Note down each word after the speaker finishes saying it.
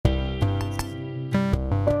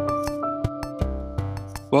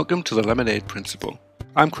Welcome to the Lemonade Principle.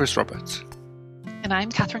 I'm Chris Roberts. And I'm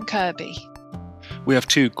Catherine Kirby. We have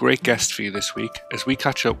two great guests for you this week as we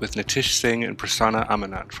catch up with Nitish Singh and Prasanna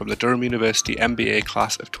Amanan from the Durham University MBA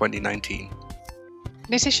Class of 2019.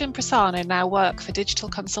 Nitish and Prasanna now work for digital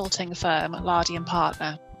consulting firm Lardi and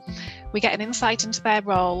Partner. We get an insight into their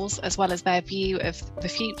roles as well as their view of the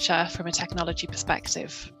future from a technology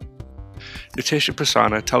perspective. Nitish and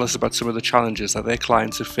Prasanna tell us about some of the challenges that their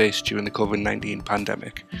clients have faced during the COVID-19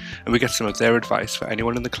 pandemic, and we get some of their advice for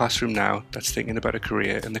anyone in the classroom now that's thinking about a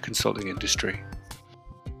career in the consulting industry.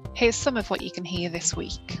 Here's some of what you can hear this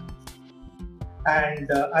week.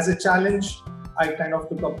 And as a challenge, I kind of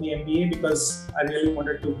took up the MBA because I really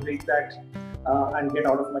wanted to break that and get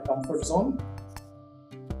out of my comfort zone.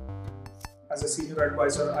 As a senior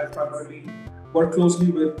advisor, I primarily work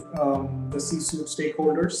closely with the C-suite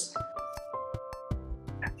stakeholders.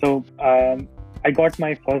 So I got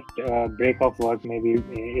my first break of work, maybe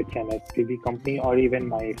it's an SPV company or even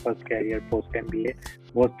my first career post-MBA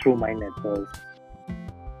was through my network.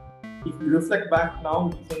 If you reflect back now,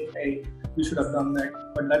 you think, hey, we should have done that,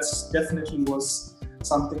 but that's definitely was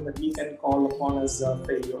something that we can call upon as a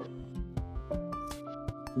failure.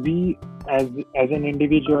 We, as an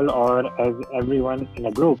individual or as everyone in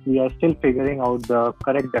a group, we are still figuring out the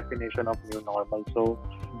correct definition of new normal. So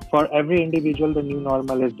for every individual, the new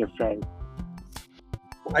normal is different.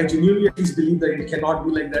 I genuinely at least believe that it cannot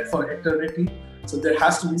be like that for eternity. So there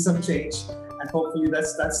has to be some change, and hopefully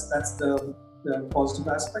that's the positive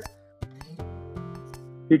aspect.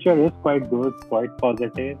 Future is quite good, quite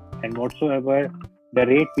positive, and whatsoever the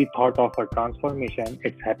rate we thought of a transformation,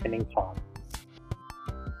 it's happening fast.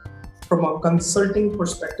 From a consulting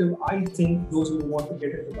perspective, I think those who want to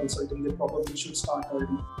get into consulting, they probably should start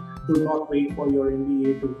early. Do not wait for your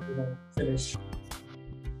MBA to finish.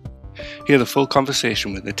 Hear the full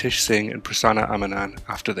conversation with Nitish Singh and Prasanna Amanan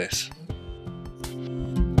after this.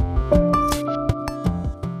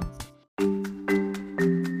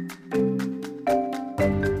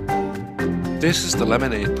 This is the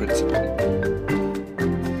Lemonade Principle,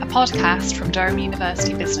 A podcast from Durham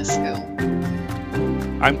University Business School.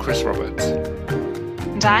 I'm Chris Roberts.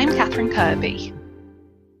 And I'm Catherine Kirby.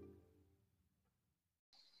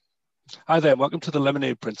 Hi there, welcome to the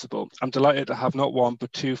Lemonade Principle. I'm delighted to have not one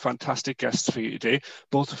but two fantastic guests for you today,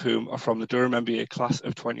 both of whom are from the Durham MBA Class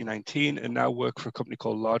of 2019 and now work for a company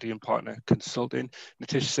called Lardi and Partner Consulting.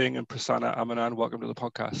 Nitish Singh and Prasanna Amanan, welcome to the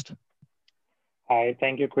podcast. Hi,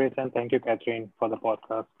 thank you, Chris, and thank you, Catherine, for the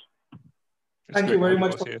podcast. Thank you very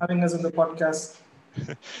much for having us on the podcast.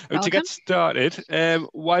 To get started,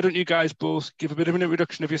 why don't you guys both give a bit of an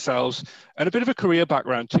introduction of yourselves and a bit of a career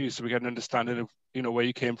background too, so we get an understanding of where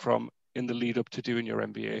you came from in the lead up to doing your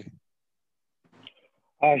MBA.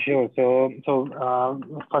 Sure. So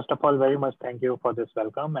first of all, very much thank you for this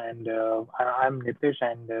welcome. And I'm Nitish,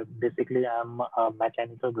 and basically I'm a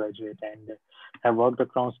mechanical graduate and have worked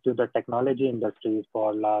across to the technology industries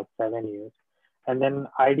for last 7 years. And then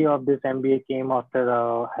idea of this MBA came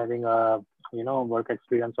after having a work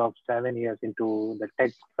experience of 7 years into the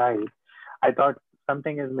tech side. I thought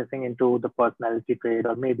something is missing into the personality trait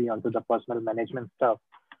or maybe onto the personal management stuff.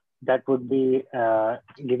 That would be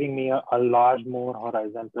giving me a large more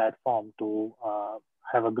horizon platform to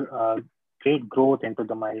have a great growth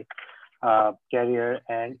into my career,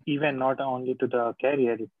 and even not only to the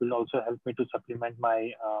career, it will also help me to supplement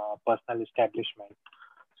my personal establishment.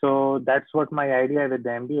 So that's what my idea with the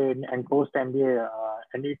MBA and post MBA,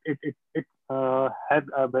 and it had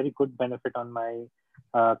a very good benefit on my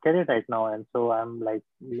career right now. And so I'm like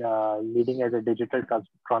leading as a digital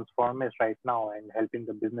transformist right now and helping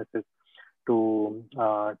the businesses to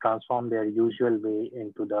transform their usual way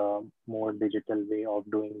into the more digital way of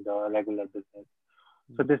doing the regular business.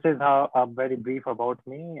 So this is how very brief about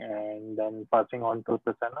me, and then passing on to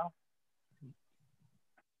Prasanna.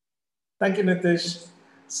 Thank you, Nitish.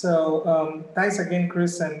 So thanks again,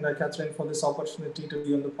 Chris and Catherine, for this opportunity to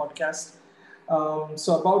be on the podcast.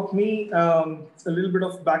 So about me, a little bit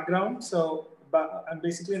of background. So I'm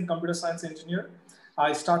basically a computer science engineer.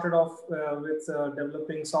 I started off with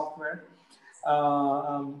developing software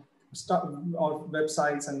or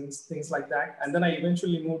websites and things like that. And then I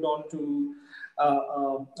eventually moved on to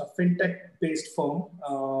a fintech-based firm.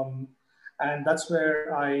 And that's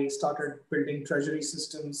where I started building treasury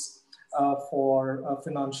systems for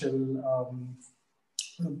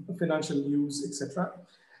financial use, etc.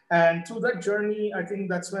 And through that journey, I think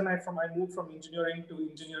that's when I moved from engineering to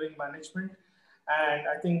engineering management. And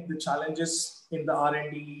I think the challenges in the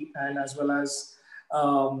R&D and as well as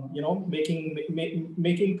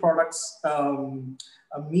making products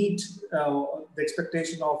meet the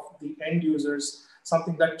expectation of the end users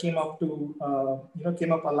something that came up to,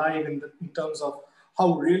 came up alive in terms of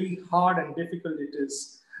how really hard and difficult it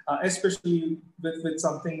is, especially with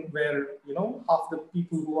something where, half the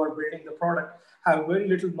people who are building the product have very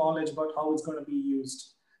little knowledge about how it's going to be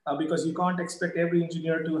used. Because you can't expect every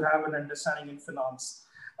engineer to have an understanding in finance,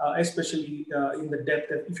 especially in the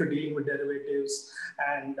depth if you're dealing with derivatives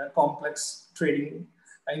and complex trading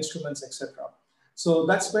instruments, etc. So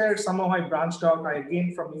that's where somehow I branched out. I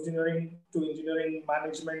again, from engineering to engineering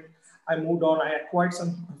management, I moved on. I acquired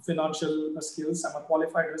some financial skills. I'm a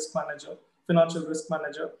qualified risk manager, financial risk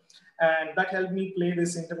manager, and that helped me play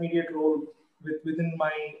this intermediate role within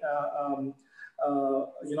my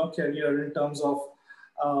career in terms of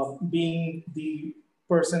being the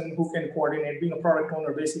person who can coordinate, being a product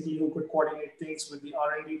owner, basically, who could coordinate things with the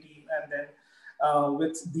R&D team and then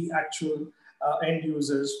with the actual end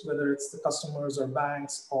users, whether it's the customers or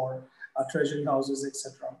banks or treasury houses,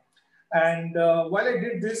 etc. And while I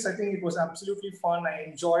did this, I think it was absolutely fun. I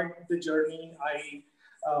enjoyed the journey. I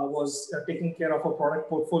was taking care of a product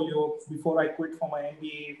portfolio before I quit for my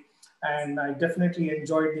MBA. And I definitely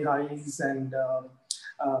enjoyed the highs and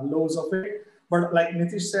lows of it. But like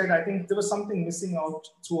Nitish said, I think there was something missing out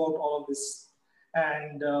throughout all of this.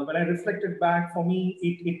 And when I reflected back, for me,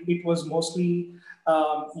 it was mostly,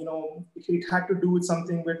 it had to do with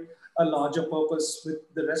something with a larger purpose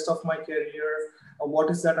with the rest of my career. What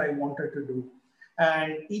is that I wanted to do?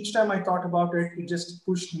 And each time I thought about it, it just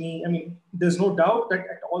pushed me. I mean, there's no doubt that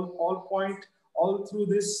at all through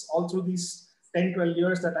these 10, 12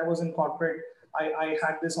 years that I was in corporate, I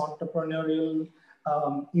had this entrepreneurial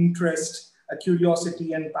interest, a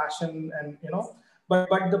curiosity and passion, and but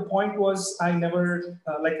the point was, I never,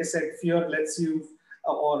 like I said, fear lets you,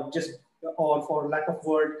 or for lack of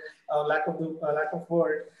word,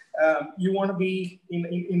 you want to be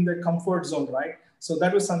in the comfort zone, right? So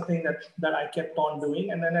that was something that I kept on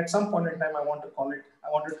doing, and then at some point in time, I wanted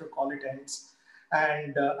to call it ends.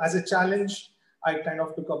 And as a challenge, I kind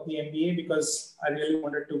of took up the MBA because I really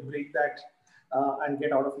wanted to break that and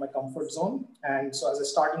get out of my comfort zone. And so as a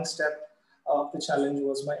starting step, the challenge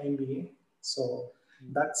was my MBA. So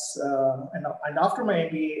that's, and after my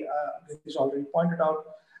MBA, Nitish already pointed out,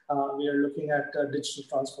 we are looking at digital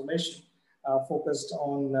transformation focused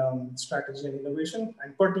on strategy and innovation.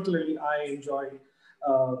 And particularly, I enjoy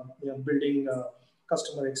building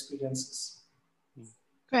customer experiences.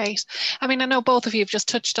 Great. I mean, I know both of you have just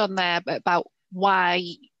touched on there about why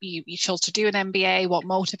you chose to do an MBA, what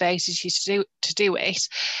motivated you to do it.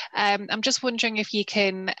 I'm just wondering if you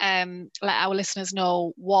can let our listeners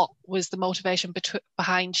know what was the motivation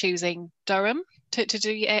behind choosing Durham to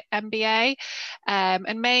do your MBA,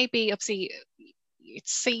 and maybe obviously it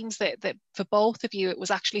seems that for both of you it was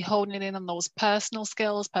actually honing in on those personal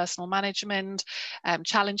skills, personal management,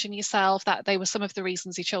 challenging yourself, that they were some of the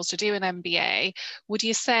reasons you chose to do an MBA. Would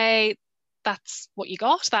you say that's what you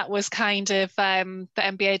got? That was kind of the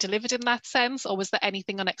MBA delivered in that sense, or was there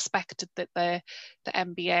anything unexpected that the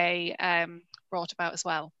MBA brought about as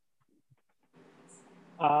well?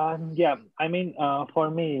 Yeah, I mean, for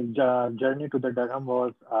me, the journey to the Durham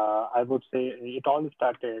was, I would say, it all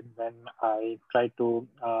started when I tried to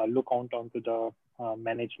look out onto the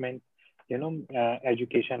management,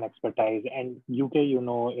 education expertise. And UK,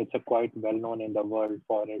 it's a quite well known in the world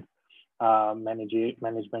for its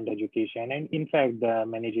management education, and in fact, the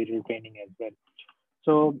managerial training as well.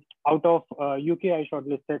 So out of UK, I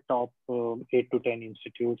shortlisted top 8 to 10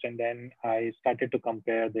 institutes, and then I started to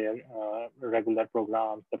compare their regular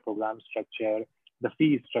programs, the program structure, the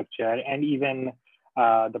fee structure, and even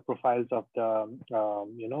the profiles of the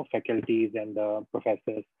faculties and the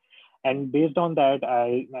professors. And based on that,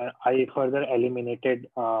 I further eliminated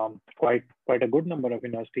quite a good number of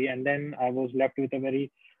university, and then I was left with a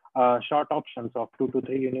very short options of 2 to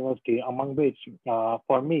 3 university, among which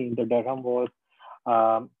for me the Durham was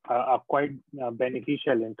quite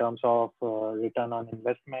beneficial in terms of return on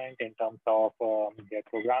investment, in terms of their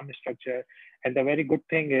program structure. And the very good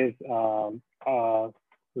thing is it's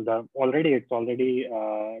already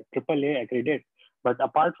AAA accredited. But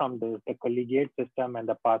apart from this, the collegiate system and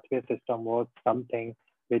the pathway system was something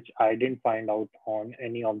which I didn't find out on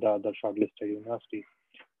any of the other shortlisted universities.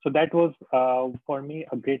 So that was for me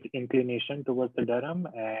a great inclination towards the Durham,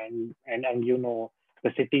 and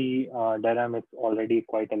the city, Durham, is already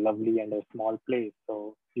quite a lovely and a small place.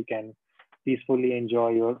 So you can peacefully enjoy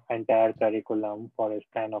your entire curriculum for a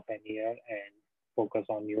span of an year and focus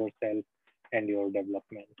on yourself and your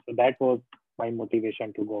development. So that was my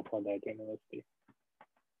motivation to go for that university.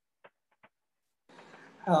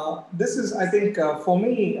 This is, I think, for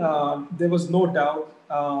me, there was no doubt.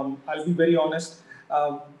 I'll be very honest.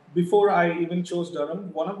 before I even chose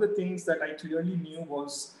Durham, one of the things that I clearly knew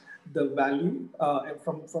was the value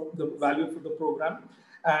from the value for the program.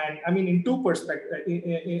 And I mean, in two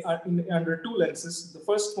perspectives, under two lenses. The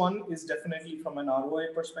first one is definitely from an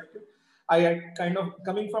ROI perspective. I had kind of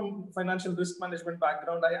coming from financial risk management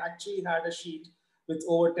background, I actually had a sheet with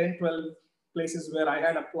over 10, 12 places where I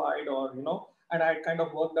had applied or, and I had kind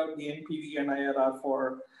of worked out the NPV and IRR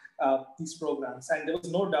for these programs. And there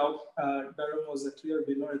was no doubt Durham was a clear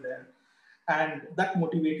winner there. And that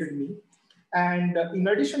motivated me. And in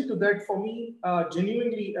addition to that, for me,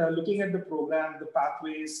 genuinely looking at the program, the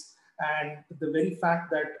pathways, and the very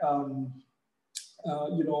fact that,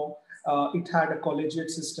 it had a collegiate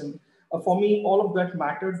system. For me, all of that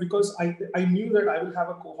mattered because I knew that I will have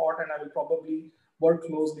a cohort and I will probably work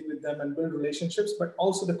closely with them and build relationships, but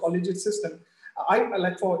also the collegiate system. I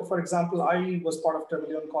like, for example, I was part of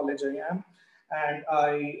Trevelyan College, I am,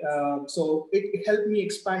 and so it helped me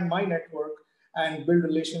expand my network and build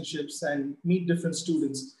relationships and meet different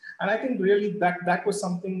students. And I think really that was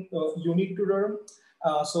something unique to Durham.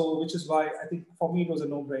 So which is why I think for me it was a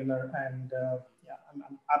no-brainer. And yeah,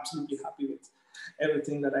 I'm absolutely happy with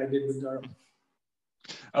everything that I did with Durham.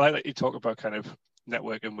 I like that you talk about kind of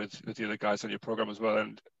networking with the other guys on your program as well.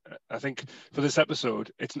 And I think for this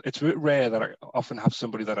episode, it's a bit rare that I often have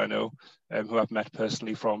somebody that I know who I've met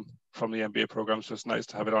personally from the MBA program. So it's nice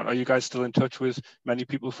to have it on. Are you guys still in touch with many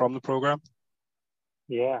people from the program?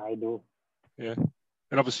 Yeah, I do. Yeah.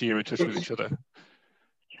 And obviously you're in touch with each other.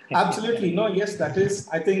 Absolutely. No, yes, that is.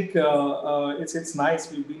 I think it's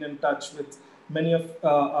nice. We've been in touch with many of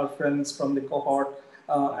our friends from the cohort.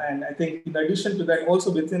 And I think in addition to that,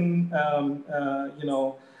 also within,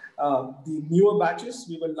 the newer batches,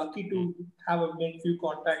 we were lucky to make few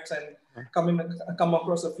contacts and come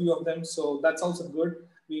across a few of them. So that's also good.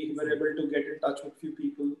 We were able to get in touch with few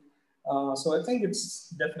people. So I think it's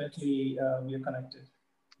definitely, we are connected.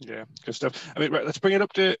 Yeah, good stuff. I mean, right, let's bring it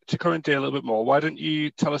up to current day a little bit more. Why don't you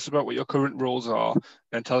tell us about what your current roles are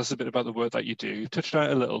and tell us a bit about the work that you do? You've touched on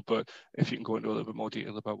it a little, but if you can go into a little bit more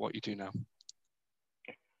detail about what you do now.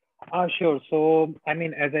 Sure. So, I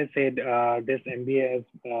mean, as I said, this MBA has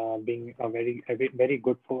been very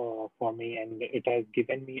good for me, and it has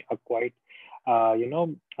given me a quite,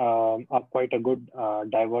 quite a good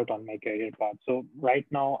divert on my career path. So right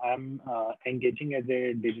now I'm engaging as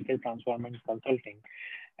a digital transformation consulting,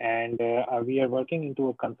 and we are working into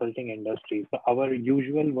a consulting industry. So our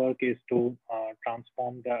usual work is to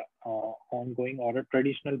transform the ongoing or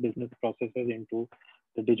traditional business processes into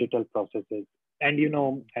the digital processes. And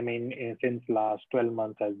I mean, since last 12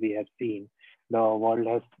 months, as we have seen, the world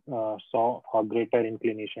has saw a greater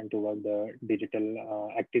inclination toward the digital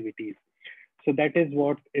activities. So that is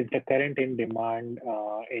what is the current in demand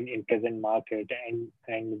in present market,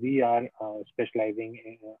 and we are specializing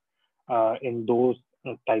in those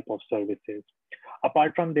type of services.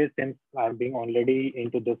 Apart from this, since I've been already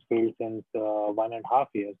into this field since 1.5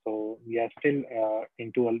 years, so we are still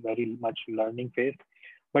into a very much learning phase.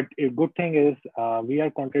 But a good thing is we are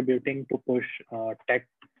contributing to push tech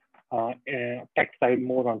side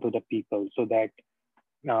more onto the people, so that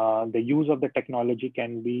the use of the technology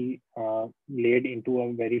can be laid into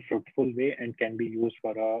a very fruitful way and can be used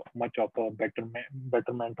for a much of a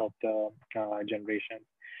betterment of the generation.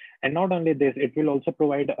 And not only this, it will also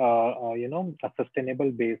provide a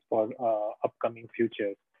sustainable base for upcoming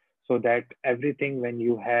future, so that everything, when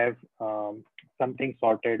you have something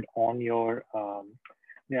sorted on your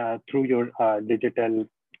through your digital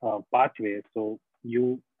pathway, so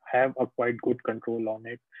you have a quite good control on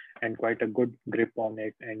it and quite a good grip on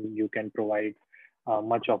it, and you can provide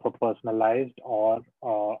much of a personalized or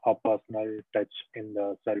a personal touch in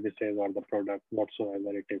the services or the product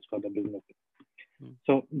whatsoever it is for the business.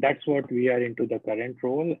 So that's what we are into the current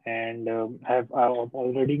role, and have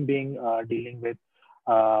already been dealing with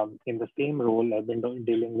in the same role. I've been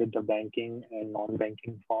dealing with the banking and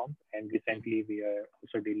non-banking firms, and recently we are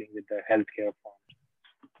also dealing with the healthcare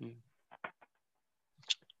firms.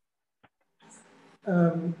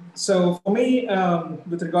 So for me,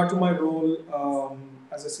 with regard to my role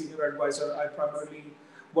as a senior advisor, I primarily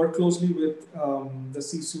work closely with the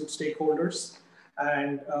C-suite stakeholders.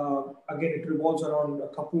 And again, it revolves around a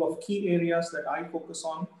couple of key areas that I focus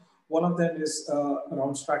on. One of them is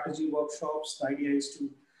around strategy workshops. The idea is to,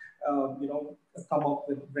 come up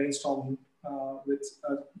with brainstorming, with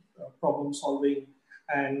problem solving,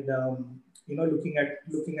 and looking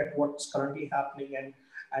at what's currently happening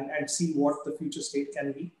and see what the future state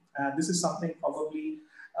can be. This is something probably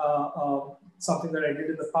something that I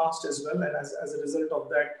did in the past as well. And as a result of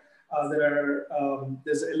that,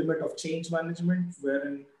 there's an element of change management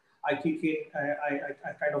wherein I kick in,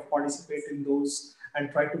 I kind of participate in those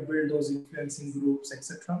and try to build those influencing groups,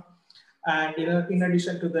 etc. And in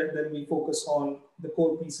addition to that, then we focus on the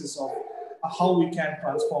core pieces of how we can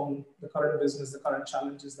transform the current business, the current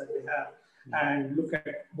challenges that they have, and look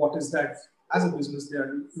at what is that as a business they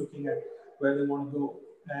are looking at, where they want to go.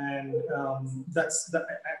 And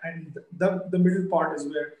the middle part is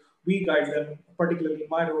where we guide them, particularly in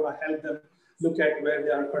my role, I help them look at where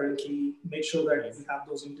they are currently, make sure that we have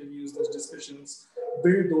those interviews, those discussions,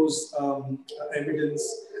 build those evidence,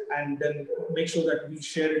 and then make sure that we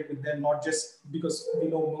share it with them, not just because we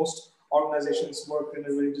know most organizations work in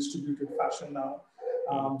a very distributed fashion now.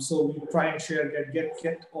 So we try and share,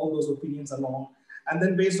 get all those opinions along. And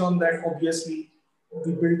then based on that, obviously,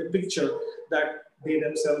 we build a picture that they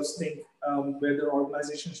themselves think where their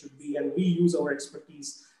organization should be. And we use our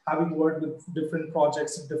expertise, having worked with different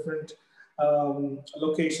projects in different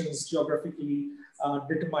locations geographically,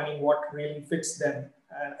 determining what really fits them.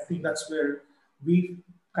 And I think that's where we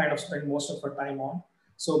kind of spend most of our time on.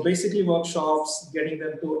 So basically workshops, getting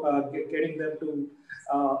them to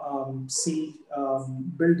see,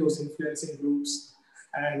 build those influencing groups.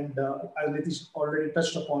 And as Nitish already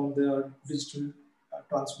touched upon, the digital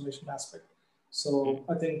transformation aspect. So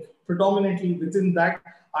I think predominantly within that,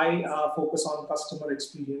 I focus on customer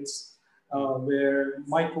experience, where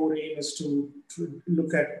my core aim is to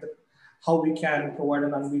look at how we can provide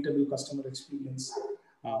an unbeatable customer experience.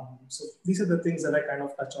 So these are the things that I kind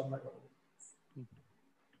of touch on my role.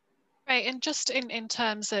 Right, and just in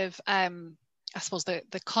terms of, I suppose,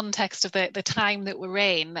 the context of the time that we're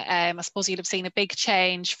in, I suppose you'd have seen a big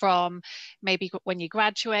change from maybe when you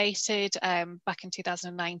graduated back in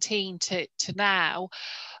 2019 to now.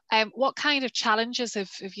 What kind of challenges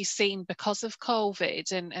have you seen because of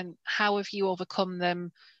COVID, and how have you overcome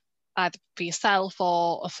them, either for yourself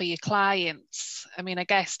or for your clients? I mean, I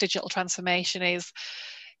guess digital transformation is,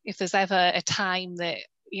 if there's ever a time that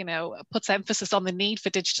puts emphasis on the need for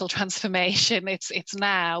digital transformation, it's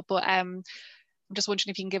now. But I'm just wondering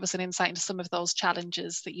if you can give us an insight into some of those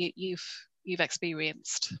challenges that you've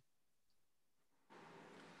experienced.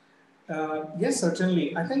 Yes,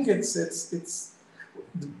 certainly. I think it's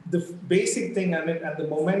the basic thing. I mean, at the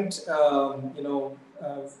moment,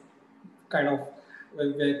 kind of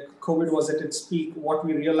where COVID was at its peak, what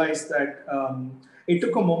we realized that it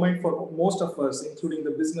took a moment for most of us, including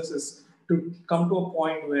the businesses, to come to a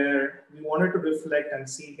point where we wanted to reflect and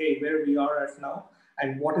see, hey, where we are at now,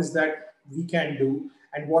 and what is that we can do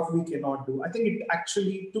and what we cannot do. I think it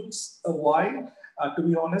actually took a while, to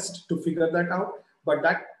be honest, to figure that out. But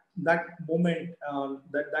that moment,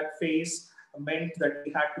 that phase meant that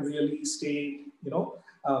we had to really stay,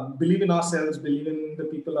 believe in ourselves, believe in the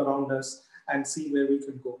people around us, and see where we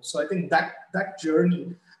could go. So I think that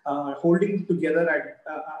journey, holding together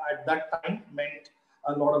at that time, meant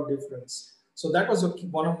a lot of difference. So that was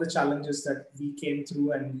one of the challenges that we came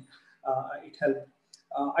through, and it helped.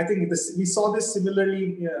 I think we saw this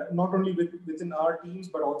similarly, not only within our teams,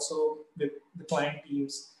 but also with the client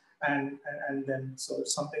teams, and then so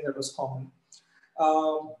it's something that was common.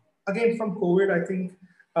 Again, from COVID, I think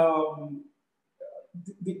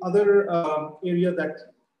the other area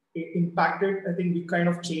that impacted, I think we kind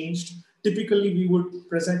of changed. Typically, we would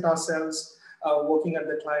present ourselves working at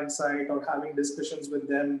the client side or having discussions with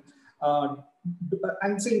them.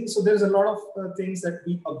 And so there's a lot of things that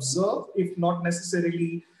we observe, if not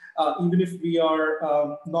necessarily, even if we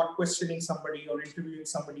are not questioning somebody or interviewing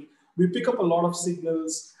somebody, we pick up a lot of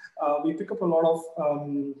signals. We pick up a lot of,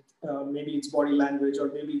 maybe it's body language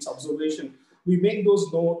or maybe it's observation. We make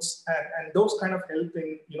those notes, and those kind of help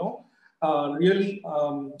in, really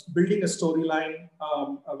building a storyline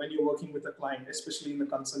when you're working with a client, especially in the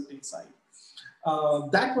consulting side.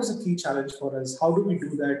 That was a key challenge for us. How do we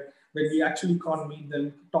do that when we actually can't meet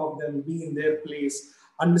them, talk them, be in their place,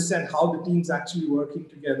 understand how the team's actually working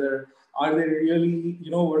together? Are they really,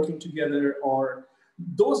 working together? Or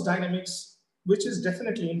those dynamics, which is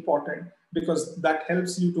definitely important because that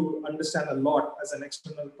helps you to understand a lot as an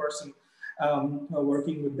external person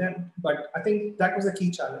working with them. But I think that was a key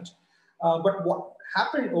challenge. But what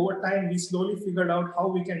happened over time, we slowly figured out how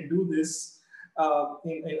we can do this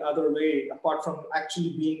in other way, apart from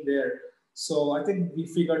actually being there. So I think we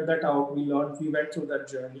figured that out. We learned, we went through that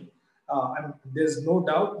journey. And there's no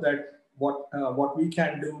doubt that what we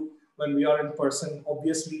can do when we are in person,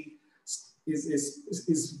 obviously,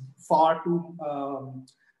 is far too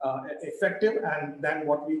effective and than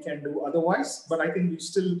what we can do otherwise. But I think we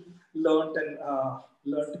still learned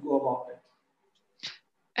to go about it.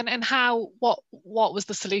 And what was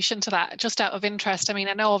the solution to that? Just out of interest, I mean,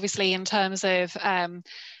 I know obviously in terms of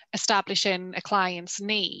establishing a client's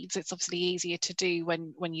needs, it's obviously easier to do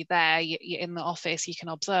when you're there, you're in the office, you can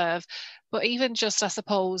observe. But even just, I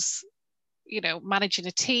suppose, managing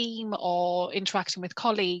a team or interacting with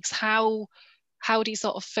colleagues, how do you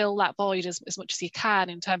sort of fill that void as much as you can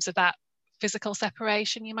in terms of that physical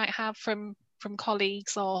separation you might have from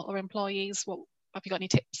colleagues or employees? What have you got any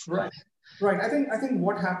tips? Right. I think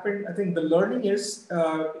what happened, I think the learning is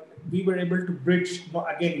we were able to bridge,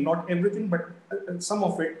 not everything, but some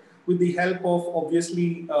of it with the help of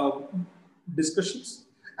obviously discussions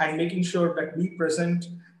and making sure that we present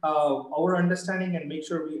our understanding and make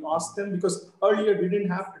sure we ask them, because earlier we didn't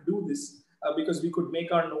have to do this because we could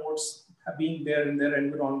make our notes being there in their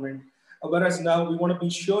environment. Whereas now we want to be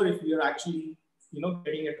sure if we are actually,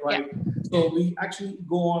 getting it right. Yeah. So we actually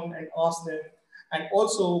go on and ask them. And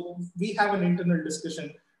also we have an internal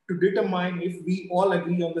discussion to determine if we all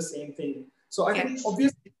agree on the same thing. So I think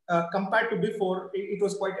obviously compared to before, it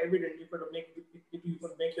was quite evident. You could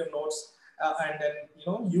make your notes and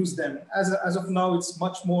then use them. As of now, it's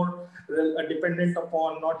much more dependent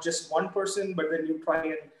upon not just one person, but then you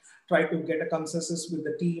try to get a consensus with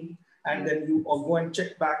the team, and then you go and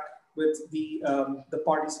check back with the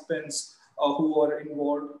participants who are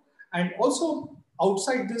involved. And also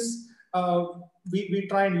outside this, we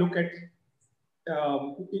try and look at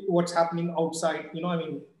what's happening outside,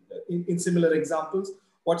 in similar examples,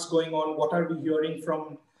 what's going on, what are we hearing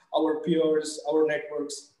from our peers, our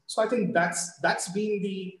networks. So I think that's been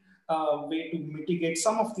the way to mitigate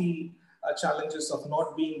some of the challenges of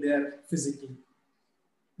not being there physically.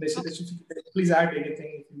 Please add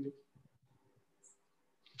anything.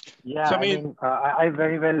 Yeah, so, I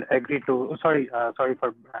very well agree to, sorry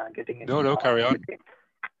for getting in. No, carry on.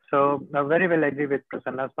 So I very well agree with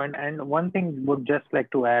Prasanna's point. And one thing would just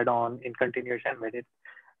like to add on in continuation with it.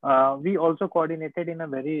 We also coordinated in a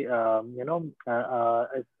very, a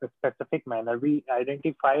specific manner. We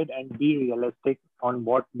identified and be realistic on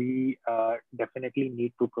what we definitely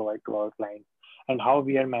need to provide to our clients and how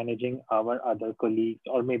we are managing our other colleagues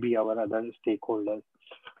or maybe our other stakeholders.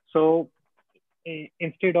 So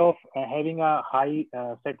instead of having a high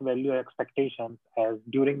set value expectations as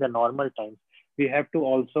during the normal times, we have to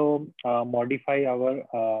also modify our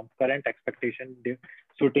current expectation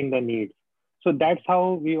suiting the needs. So that's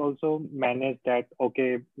how we also manage that,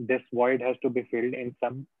 okay, this void has to be filled in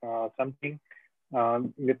something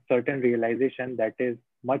with certain realization that is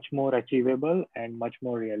much more achievable and much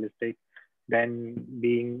more realistic than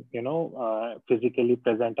being, physically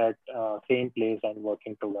present at same place and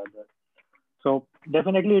working together. So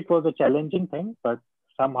definitely it was a challenging thing, but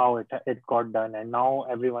somehow it got done, and now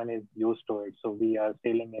everyone is used to it. So we are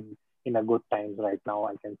sailing in a good times right now,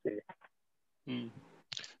 I can say.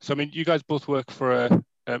 So you guys both work for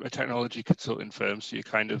a technology consulting firm, so you're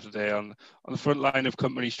kind of there on the front line of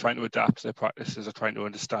companies trying to adapt their practices or trying to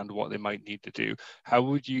understand what they might need to do. How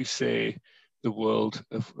would you say the world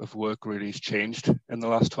of work really has changed in the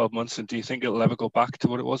last 12 months, and do you think it'll ever go back to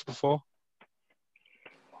what it was before?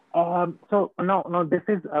 So no, this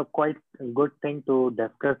is a quite good thing to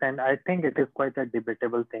discuss, and I think it is quite a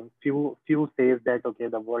debatable thing. Few say that, okay,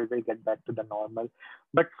 the world will get back to the normal,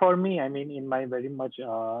 but for me, in my very much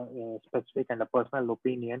specific and a personal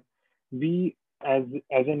opinion, we as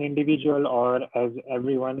an individual or as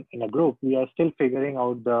everyone in a group, we are still figuring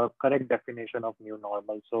out the correct definition of new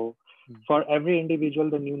normal. So for every individual,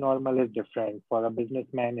 the new normal is different. For a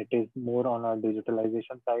businessman, it is more on a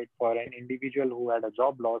digitalization side. For an individual who had a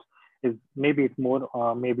job loss, maybe it's more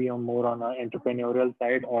more on an entrepreneurial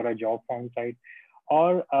side or a job found side.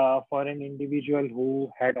 Or for an individual who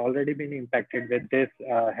had already been impacted with this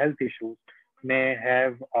health issues, may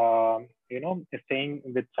have staying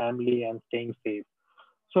with family and staying safe.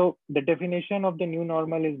 So the definition of the new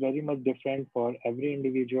normal is very much different for every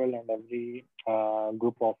individual and every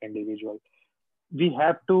group of individuals. We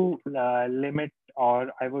have to limit,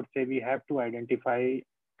 or I would say we have to identify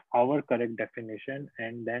our correct definition,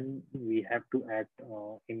 and then we have to act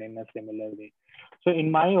in a similar way. So in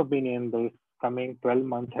my opinion, this coming 12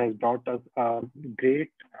 months has brought us a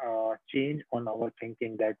great change on our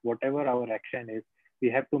thinking that whatever our action is, we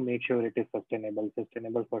have to make sure it is sustainable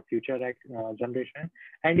for future generation,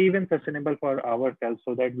 and even sustainable for ourselves,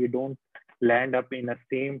 so that we don't land up in the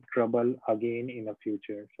same trouble again in the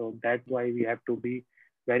future. So that's why we have to be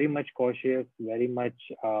very much cautious, very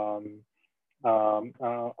much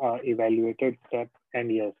evaluated steps.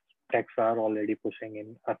 And yes, techs are already pushing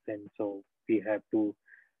in us in, so we have to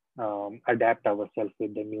adapt ourselves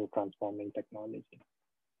with the new transforming technology.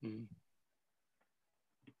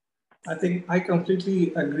 I think I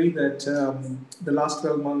completely agree that the last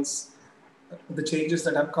 12 months, the changes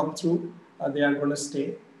that have come through, they are going to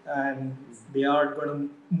stay. and they are going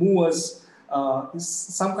to move us.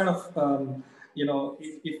 Some kind of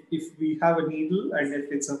if we have a needle and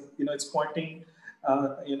if it's it's pointing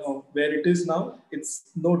where it is now,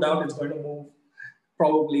 it's no doubt it's going to move.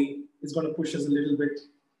 Probably it's going to push us a little bit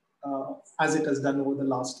as it has done over the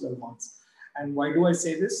last 12 months. And why do I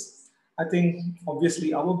say this? I think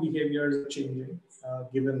obviously our behaviors are changing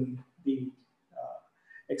given the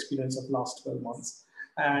experience of last 12 months.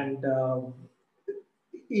 And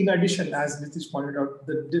in addition, as Nitish pointed out,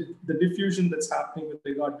 the diffusion that's happening with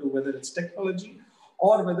regard to whether it's technology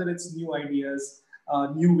or whether it's new ideas,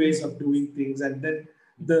 new ways of doing things, and then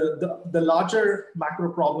the larger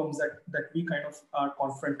macro problems that we kind of are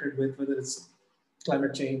confronted with, whether it's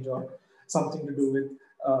climate change or something to do with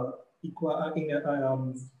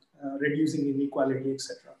reducing inequality,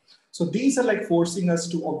 etc. So these are like forcing us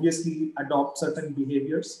to obviously adopt certain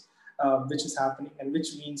behaviors, which is happening, and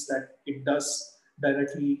which means that it does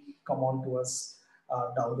directly come on to us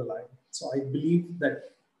down the line. So I believe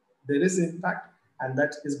that there is impact, and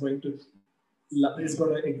that is going to it's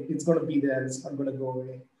going to be there. It's not going to go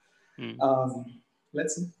away.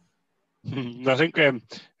 Let's see. I think it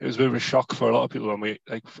was a bit of a shock for a lot of people when we,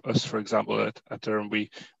 like us, for example, at Durham, we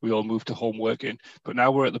all moved to home working. But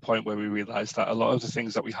now we're at the point where we realise that a lot of the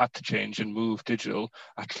things that we had to change and move digital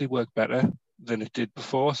actually work better than it did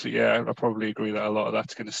before. So yeah, I probably agree that a lot of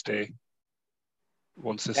that's going to stay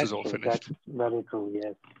once this is all finished. That's very true,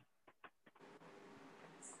 yes.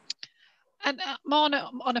 And more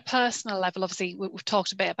on a personal level, obviously, we've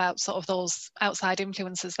talked a bit about sort of those outside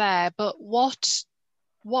influences there, but what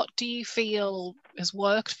do you feel has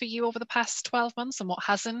worked for you over the past 12 months and what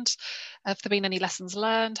hasn't? Have there been any lessons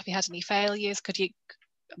learned? Have you had any failures?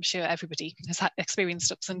 I'm sure everybody has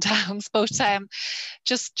experienced ups and downs, but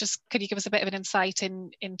just could you give us a bit of an insight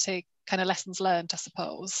into kind of lessons learned, I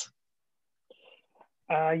suppose?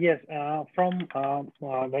 Yes, from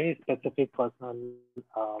a very specific personal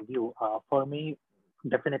view, for me,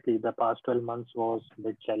 definitely the past 12 months was a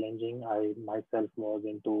bit challenging. I myself was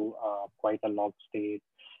into quite a locked state.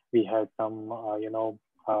 We had some,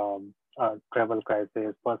 travel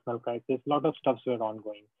crisis, personal crisis, a lot of stuffs were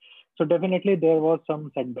ongoing. So definitely there was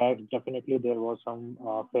some setbacks, definitely there was some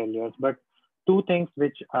failures, but two things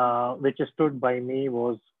which stood by me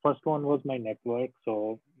was, first one was my network.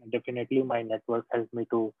 So definitely my network helped me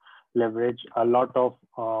to leverage a lot of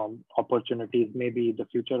opportunities, maybe the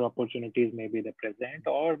future opportunities, maybe the present,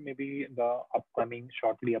 or maybe the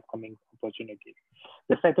shortly upcoming opportunities.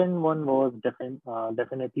 The second one was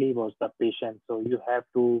definitely was the patience. So you have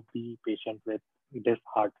to be patient with this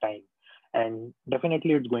hard time. And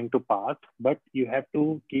definitely it's going to pass, but you have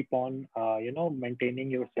to keep on, maintaining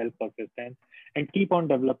your self-persistence and keep on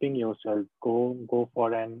developing yourself. Go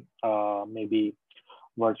for an maybe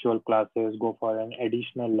virtual classes, go for an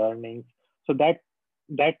additional learning. So that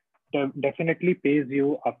definitely pays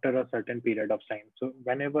you after a certain period of time. So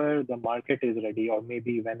whenever the market is ready, or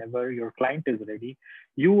maybe whenever your client is ready,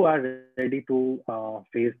 you are ready to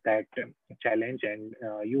face that challenge, and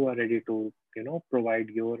you are ready to provide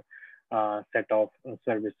your set of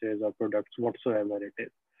services or products whatsoever it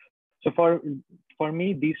is. So for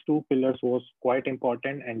me, these two pillars was quite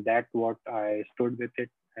important, and that's what I stood with it.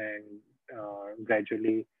 And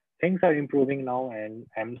gradually things are improving now, and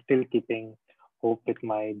I'm still keeping hope with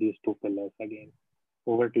these two pillars again.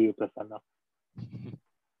 Over to you, Prasanna.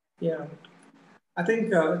 Yeah, I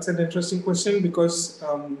think it's an interesting question because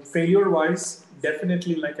failure-wise,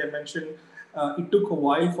 definitely, like I mentioned, it took a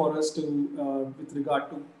while for us to, with regard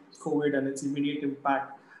to COVID and its immediate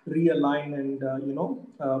impact, realign and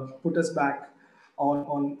put us back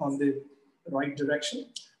on the right direction.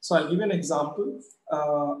 So I'll give you an example.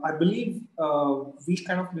 I believe we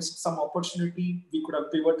kind of missed some opportunity. We could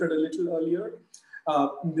have pivoted a little earlier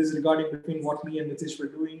in this regarding between what me and Nitish were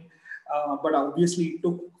doing. But obviously it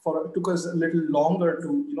took us a little longer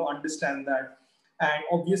to understand that. And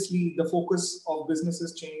obviously the focus of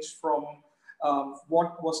businesses changed from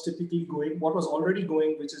what was already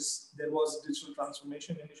going, which is there was digital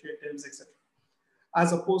transformation initiatives, etc.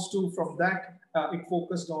 As opposed to from that, it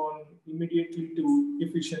focused on immediately to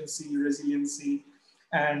efficiency, resiliency,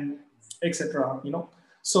 and etc.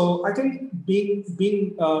 So I think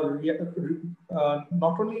being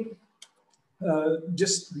not only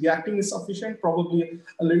just reacting is sufficient. Probably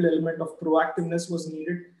a little element of proactiveness was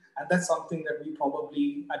needed. And that's something that we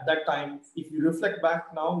probably, at that time, if you reflect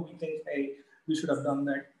back now, we think, hey, we should have done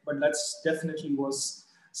that. But that's definitely was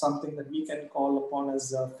something that we can call upon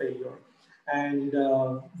as a failure. And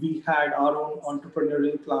we had our own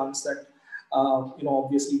entrepreneurial plans that,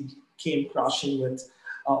 obviously came crashing with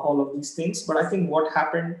all of these things. But I think what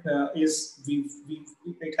happened is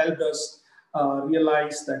it helped us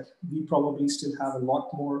realize that we probably still have a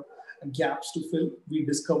lot more gaps to fill. We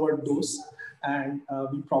discovered those, and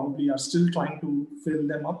we probably are still trying to fill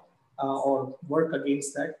them up or work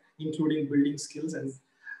against that, including building skills and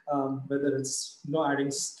whether it's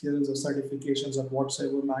adding skills or certifications or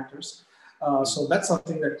whatsoever matters. So that's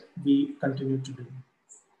something that we continue to do.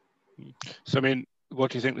 So, I mean, what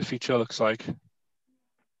do you think the future looks like?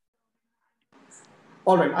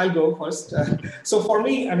 All right, I'll go first. So for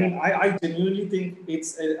me, I mean, I genuinely think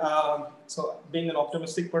it's, so being an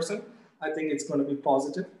optimistic person, I think it's going to be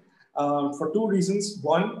positive for two reasons.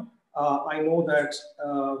 One, I know that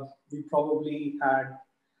we probably had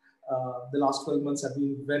the last 12 months have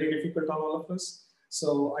been very difficult on all of us.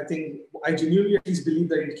 So I think I genuinely at least believe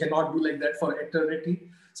that it cannot be like that for eternity.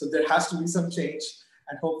 So there has to be some change,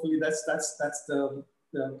 and hopefully that's the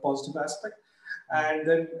positive aspect. And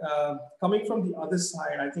then coming from the other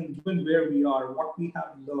side, I think given where we are, what we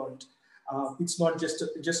have learned, it's not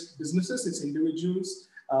just businesses, it's individuals,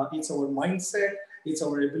 it's our mindset, it's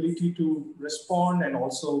our ability to respond, and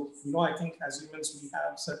also, I think as humans we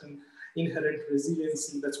have certain inherent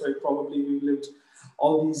resiliency. That's why probably we've lived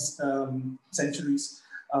all these centuries,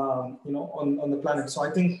 on the planet. So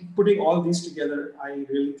I think putting all these together, I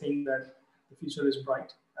really think that the future is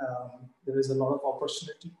bright. There is a lot of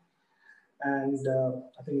opportunity, and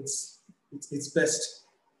I think it's best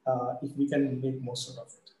if we can make most out of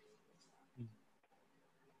it.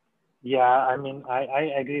 Yeah, I mean,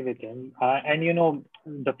 I agree with him. And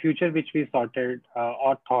the future which we sorted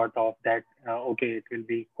or thought of that, okay, it will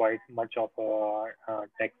be quite much of a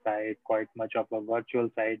tech side, quite much of a virtual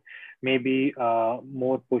side, maybe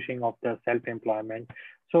more pushing of the self-employment.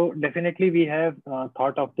 So definitely we have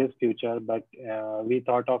thought of this future, but we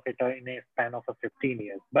thought of it in a span of 15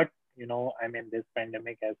 years. But I mean, this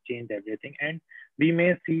pandemic has changed everything, and we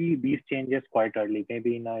may see these changes quite early,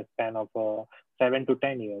 maybe in a span of 7 to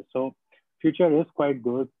 10 years. So future is quite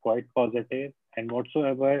good, quite positive, and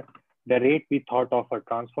whatsoever the rate we thought of a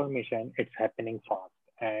transformation, it's happening fast,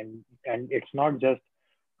 and it's not just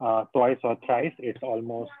twice or thrice, it's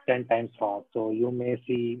almost 10 times fast. So you may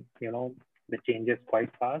see the changes quite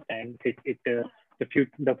fast, and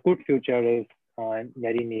the good future is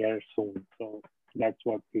very near soon. So that's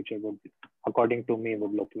what future would be, according to me,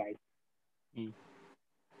 would look like.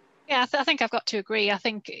 Yeah, I think I've got to agree. I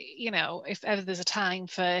think, if ever there's a time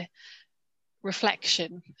for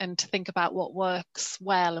reflection and to think about what works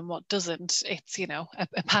well and what doesn't, it's,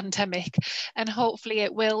 a pandemic. And hopefully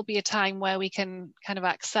it will be a time where we can kind of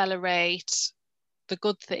accelerate the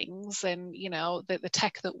good things and, the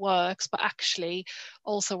tech that works, but actually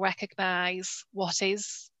also recognize what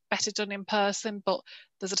is better done in person. But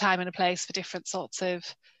there's a time and a place for different sorts of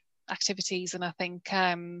activities. And I think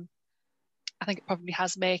it probably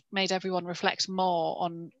has made everyone reflect more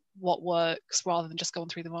on what works rather than just going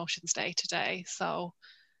through the motions day to day. So,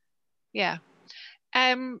 yeah.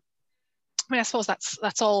 I mean, I suppose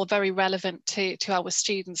that's all very relevant to our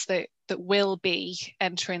students that will be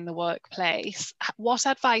entering the workplace. What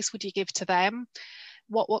advice would you give to them?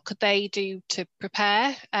 What could they do to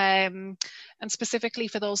prepare? And specifically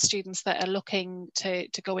for those students that are looking to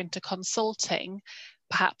go into consulting,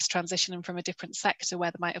 perhaps transitioning from a different sector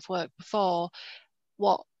where they might have worked before,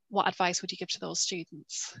 what advice would you give to those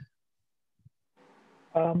students?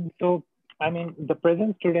 So, I mean, the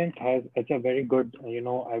present student it's a very good,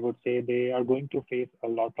 I would say they are going to face a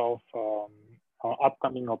lot of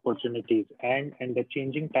upcoming opportunities, and the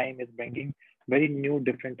changing time is bringing very new,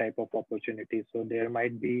 different type of opportunities. So there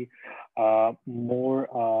might be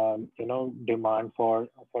more, demand for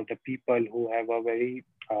the people who have a very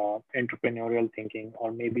entrepreneurial thinking,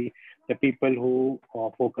 or maybe the people who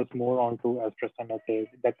focus more onto, as Prasanna says,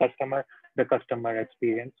 the customer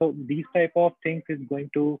experience. So these type of things is going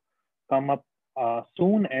to come up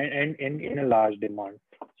soon and in a large demand.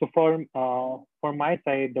 So for my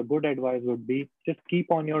side, the good advice would be just keep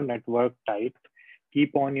on your network tight,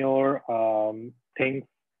 keep on your things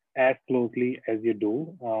as closely as you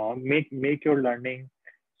do. Make your learning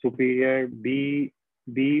superior.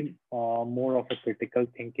 Be more of a critical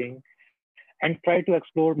thinking, and try to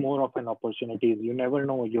explore more of an opportunities. You never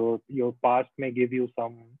know. Your past may give you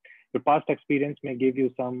some. Your past experience may give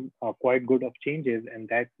you some quite good of changes, and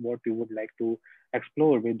that's what you would like to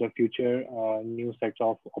explore with the future new sets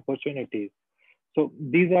of opportunities. So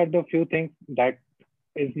these are the few things that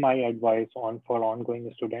is my advice for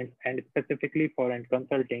ongoing students, and specifically for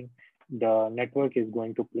consulting. The network is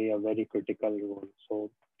going to play a very critical role.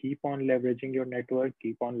 So keep on leveraging your network,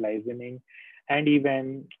 keep on listening, and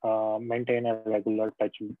even maintain a regular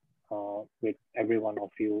touch with every one of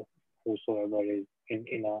you, whosoever is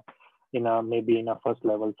in a maybe in a first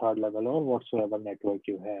level, third level, or whatsoever network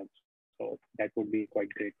you have. So that would be quite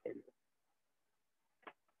great for you.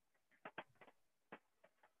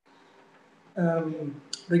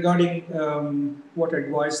 Regarding what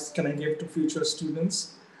advice can I give to future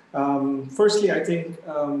students? Firstly, I think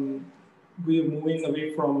we're moving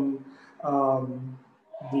away from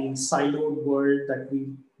the siloed world that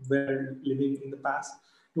we were living in the past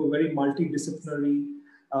to a very multidisciplinary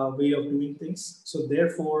way of doing things. So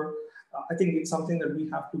therefore, I think it's something that we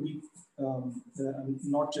have to be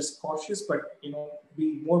not just cautious, but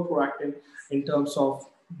be more proactive in terms of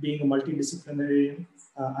being a multidisciplinary.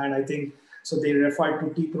 And I think so they refer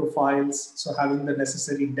to T profiles, so having the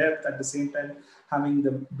necessary depth at the same time, having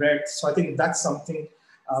the breadth. So I think that's something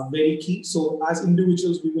very key. So as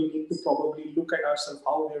individuals, we will need to probably look at ourselves,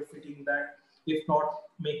 how we are fitting that, if not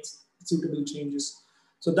make suitable changes.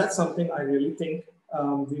 So that's something I really think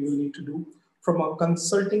we will need to do. From a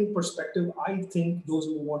consulting perspective, I think those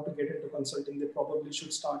who want to get into consulting, they probably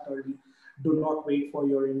should start early. Do not wait for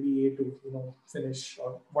your MBA to finish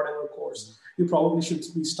or whatever course. You probably should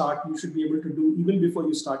be you should be able to do even before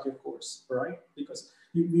you start your course, right? Because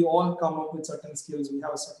we all come up with certain skills, we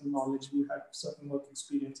have a certain knowledge, we have certain work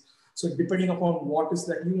experience. So depending upon what is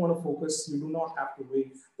that you want to focus, you do not have to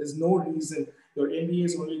wait. There's no reason. Your MBA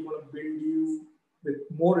is only going to build you with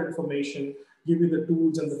more information, give you the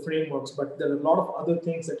tools and the frameworks, but there are a lot of other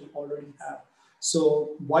things that you already have.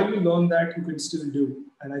 So while you learn that, you can still do.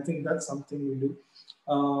 And I think that's something we do.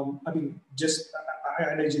 I mean,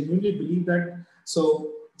 I genuinely believe that.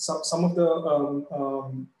 So some of the,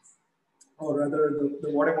 or rather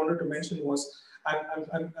what I wanted to mention was,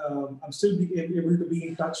 I'm still able to be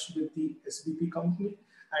in touch with the SVP company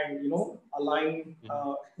and, align,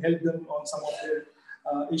 help them on some of their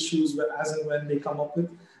issues as and when they come up with.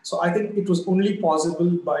 So I think it was only possible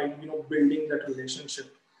by, building that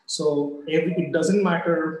relationship. So it doesn't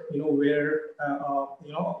matter, where,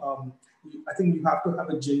 I think you have to have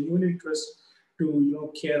a genuine interest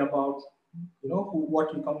to, care about,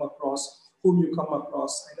 what you come across, whom you come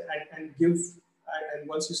across, and give. And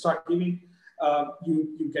once you start giving,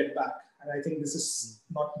 you get back. And I think this is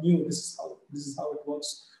not new. This is how it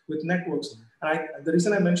works with networks. And the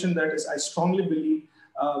reason I mentioned that is I strongly believe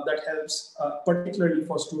that helps, particularly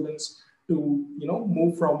for students to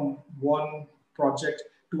move from one project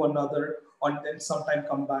to another, and then sometime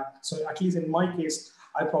come back. So at least in my case,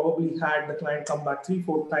 I probably had the client come back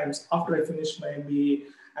 3-4 times after I finished my MBA,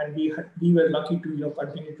 and we were lucky to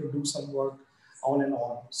continue to do some work on and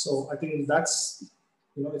on. So I think that's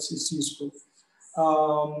it's useful.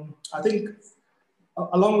 I think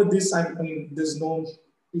along with this, I mean, there's no,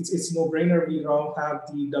 it's no brainer. We now have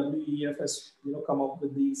the WEFS, come up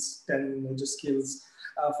with these 10 major skills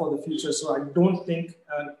for the future. So I don't think,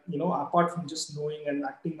 apart from just knowing and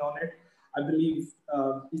acting on it, I believe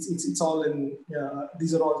it's all in.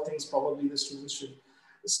 These are all things probably the students should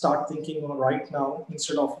start thinking on right now,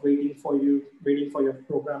 instead of waiting for your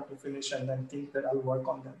program to finish and then think that I'll work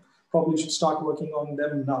on them. Probably should start working on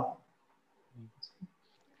them now.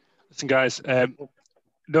 Listen, guys.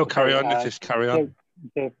 No, carry on, Nitish, carry on.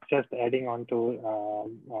 Just adding on to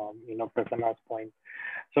Prasanna's point.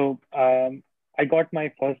 So I got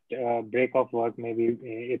my first break of work, maybe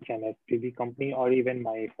it's an SPV company, or even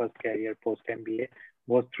my first career post MBA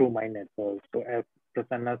was through my network. So as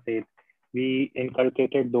Prasanna said, we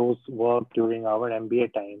inculcated those work during our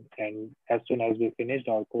MBA time, and as soon as we finished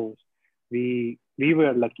our course, we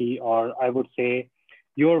were lucky, or I would say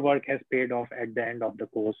your work has paid off at the end of the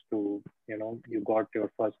course to, you got your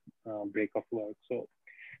first break of work. So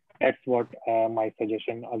that's what my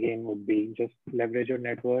suggestion again would be. Just leverage your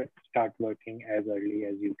network, start working as early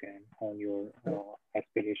as you can on your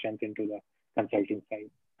aspirations into the consulting side.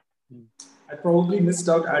 I probably missed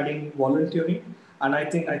out adding volunteering. And I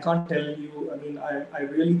think I can't tell you, I mean, I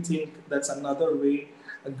really think that's another way,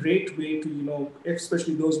 a great way to,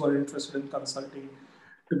 especially those who are interested in consulting,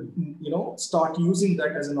 to, start using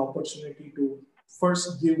that as an opportunity to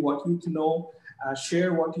first give what you know,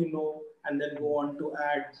 share what you know, and then go on to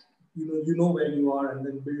add, where you are, and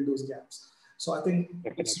then build those gaps. So I think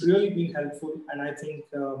it's really been helpful. And I think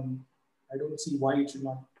I don't see why it should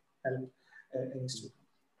not help any student.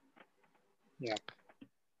 Yeah.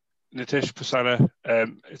 Nitish, Prasanna,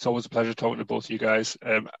 it's always a pleasure talking to both of you guys.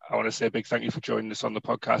 I want to say a big thank you for joining us on the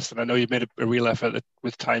podcast. And I know you've made a real effort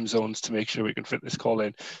with time zones to make sure we can fit this call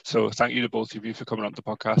in. So thank you to both of you for coming on the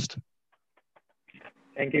podcast.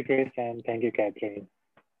 Thank you, Chris, and thank you, Catherine.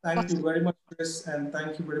 Thank you very much, Chris, and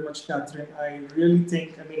thank you very much, Catherine. I really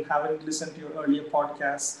think, I mean, having listened to your earlier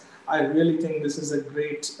podcasts, I really think this is a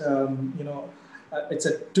great, it's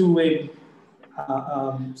a two-way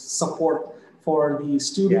support for the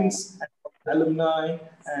students, and for the alumni,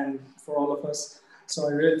 and for all of us. So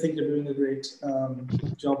I really think you're doing a great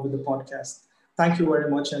job with the podcast. Thank you very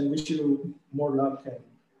much, and wish you more luck and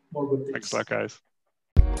more good things. Thanks a lot, guys.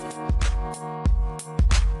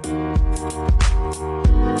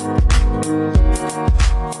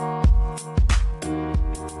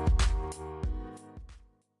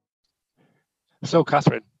 So,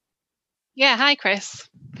 Catherine. Yeah, hi, Chris.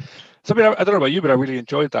 So, I don't know about you, but I really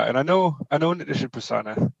enjoyed that. And I know Nitish and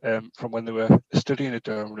Prasanna from when they were studying at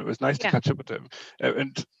Durham, and it was nice to catch up with them.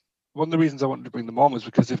 And one of the reasons I wanted to bring them on was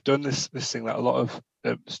because they've done this thing that a lot of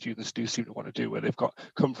students do seem to want to do, where they've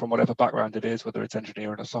come from whatever background it is, whether it's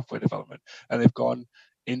engineering or software development, and they've gone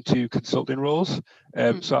into consulting roles.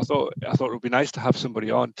 So I thought it would be nice to have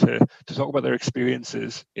somebody on to talk about their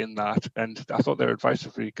experiences in that. And I thought their advice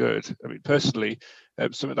was really good. I mean, personally,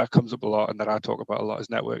 something that comes up a lot and that I talk about a lot is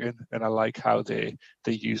networking. And I like how they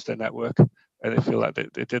use their network, and they feel like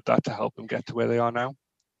they did that to help them get to where they are now.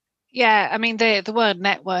 Yeah, I mean, the word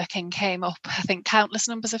networking came up, I think, countless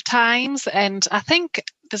numbers of times. And I think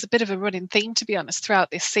there's a bit of a running theme, to be honest,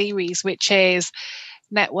 throughout this series, which is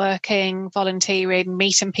networking, volunteering,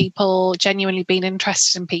 meeting people, genuinely being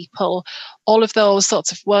interested in people. All of those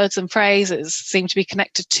sorts of words and phrases seem to be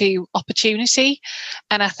connected to opportunity.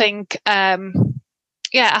 And I think, I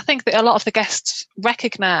think that a lot of the guests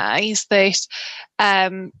recognise that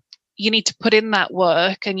you need to put in that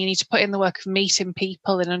work, and you need to put in the work of meeting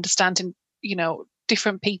people and understanding,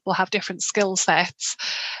 different people have different skill sets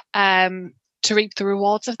to reap the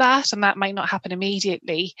rewards of that. And that might not happen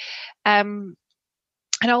immediately.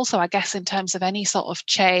 And also, I guess, in terms of any sort of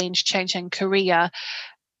change in career,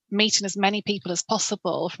 meeting as many people as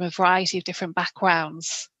possible from a variety of different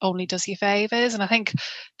backgrounds only does you favours. And I think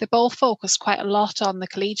they both focused quite a lot on the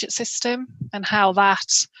collegiate system and how that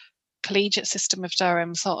collegiate system of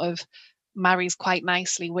Durham sort of marries quite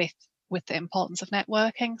nicely with the importance of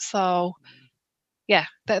networking. So, yeah,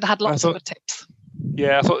 they had lots of good tips.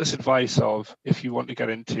 Yeah, I thought this advice of, if you want to get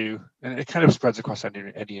into, and it kind of spreads across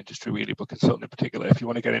any industry really, but consulting in particular, if you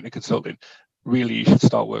want to get into consulting, really you should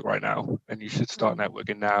start work right now, and you should start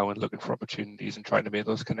networking now and looking for opportunities and trying to make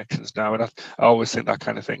those connections now. And I always think that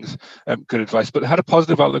kind of thing's good advice. But they had a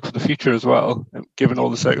positive outlook for the future as well, given all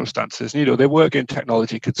the circumstances. They work in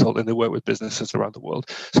technology consulting, they work with businesses around the world.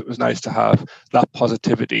 So it was nice to have that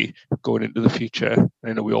positivity going into the future.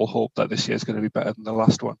 And we all hope that this year is going to be better than the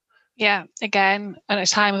last one. Yeah, again, at a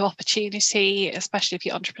time of opportunity, especially if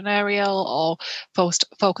you're entrepreneurial or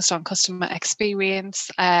focused on customer experience,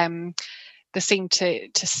 they seem to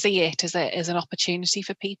see it as an opportunity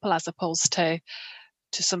for people, as opposed to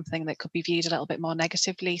something that could be viewed a little bit more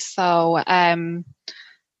negatively. So, I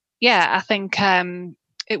think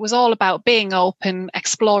it was all about being open,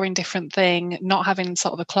 exploring different things, not having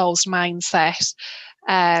sort of a closed mindset.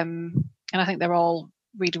 And I think they're all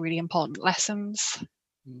really, really important lessons.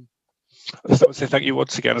 I just want to say thank you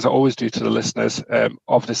once again, as I always do, to the listeners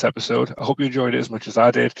of this episode. I hope you enjoyed it as much as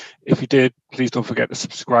I did. If you did, please don't forget to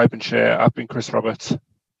subscribe and share. I've been Chris Roberts.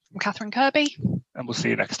 I'm Catherine Kirby. And we'll see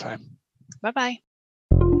you next time. Bye-bye.